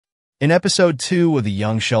In episode 2 of the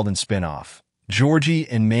Young Sheldon spinoff, Georgie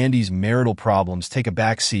and Mandy's marital problems take a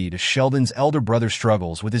backseat as Sheldon's elder brother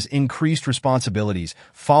struggles with his increased responsibilities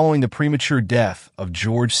following the premature death of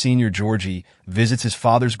George Sr. Georgie visits his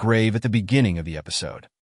father's grave at the beginning of the episode.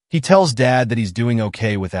 He tells Dad that he's doing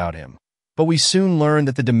okay without him, but we soon learn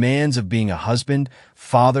that the demands of being a husband,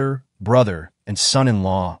 father, brother, and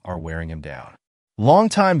son-in-law are wearing him down.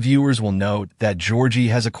 Longtime viewers will note that Georgie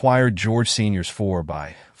has acquired George Sr.'s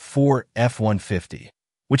 4x4 F-150,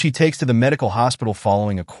 which he takes to the medical hospital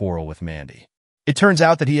following a quarrel with Mandy. It turns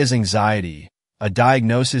out that he has anxiety, a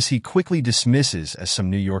diagnosis he quickly dismisses as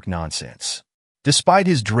some New York nonsense. Despite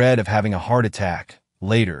his dread of having a heart attack,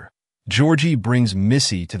 later, Georgie brings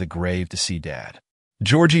Missy to the grave to see Dad.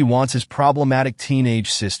 Georgie wants his problematic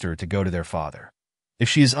teenage sister to go to their father. If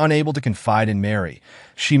she is unable to confide in Mary,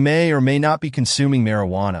 she may or may not be consuming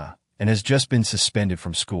marijuana and has just been suspended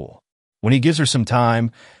from school. When he gives her some time,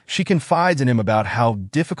 she confides in him about how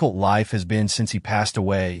difficult life has been since he passed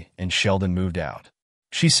away and Sheldon moved out.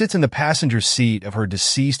 She sits in the passenger seat of her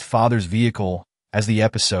deceased father's vehicle as the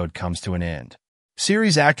episode comes to an end.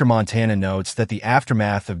 Series actor Montana notes that the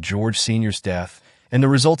aftermath of George Sr.'s death and the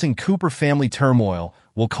resulting Cooper family turmoil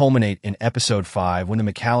will culminate in episode 5 when the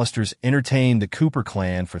McAllisters entertain the Cooper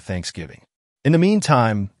clan for Thanksgiving. In the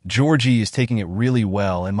meantime, Georgie is taking it really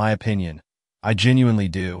well, in my opinion. I genuinely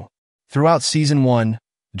do. Throughout Season 1,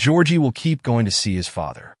 Georgie will keep going to see his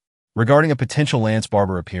father. Regarding a potential Lance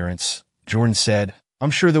Barber appearance, Jordan said,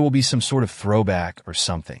 "I'm sure there will be some sort of throwback or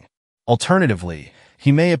something. Alternatively,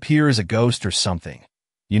 he may appear as a ghost or something.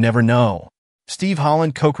 You never know." Steve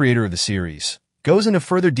Holland, co-creator of the series, goes into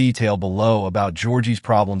further detail below about Georgie's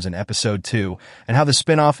problems in episode 2 and how the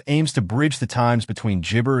spinoff aims to bridge the times between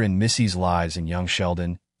Gibber and Missy's lives in Young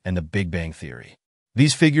Sheldon and The Big Bang Theory.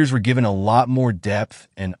 These figures were given a lot more depth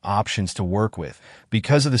and options to work with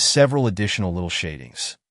because of the several additional little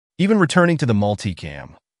shadings. Even returning to the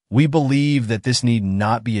multicam, we believe that this need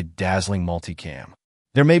not be a dazzling multicam.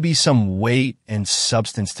 There may be some weight and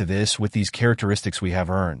substance to this with these characteristics we have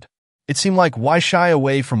earned. It seemed like why shy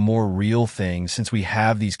away from more real things since we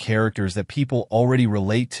have these characters that people already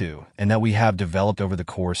relate to and that we have developed over the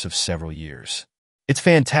course of several years. It's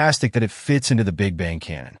fantastic that it fits into the Big Bang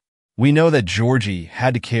canon. We know that Georgie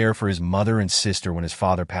had to care for his mother and sister when his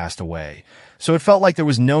father passed away, so it felt like there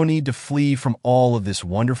was no need to flee from all of this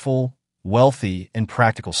wonderful, wealthy, and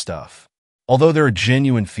practical stuff. Although there are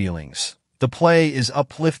genuine feelings, the play is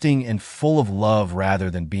uplifting and full of love rather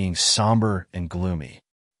than being somber and gloomy.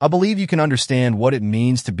 I believe you can understand what it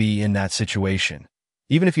means to be in that situation,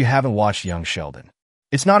 even if you haven't watched Young Sheldon.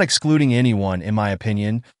 It's not excluding anyone, in my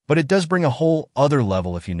opinion, but it does bring a whole other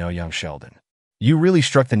level if you know Young Sheldon. You really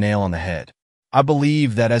struck the nail on the head. I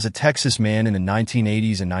believe that as a Texas man in the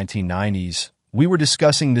 1980s and 1990s, we were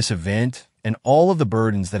discussing this event and all of the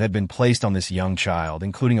burdens that had been placed on this young child,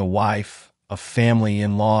 including a wife, a family,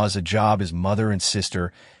 in-laws, a job, his mother and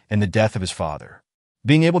sister, and the death of his father.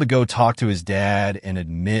 Being able to go talk to his dad and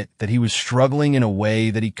admit that he was struggling in a way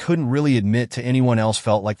that he couldn't really admit to anyone else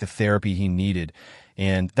felt like the therapy he needed,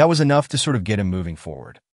 and that was enough to sort of get him moving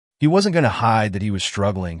forward. He wasn't going to hide that he was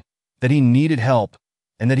struggling, that he needed help,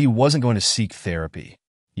 and that he wasn't going to seek therapy.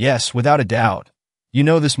 Yes, without a doubt. You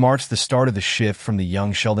know this marks the start of the shift from the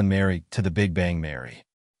Young Sheldon Mary to the Big Bang Mary.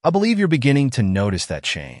 I believe you're beginning to notice that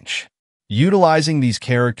change. Utilizing these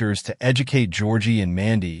characters to educate Georgie and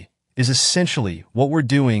Mandy is essentially what we're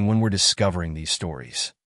doing when we're discovering these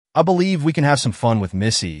stories. I believe we can have some fun with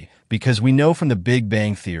Missy because we know from the Big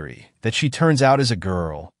Bang Theory that she turns out as a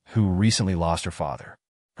girl who recently lost her father.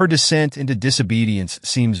 Her descent into disobedience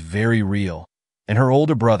seems very real, and her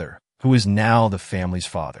older brother, who is now the family's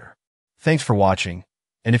father. Thanks for watching,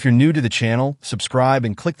 and if you're new to the channel, subscribe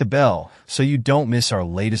and click the bell so you don't miss our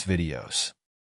latest videos.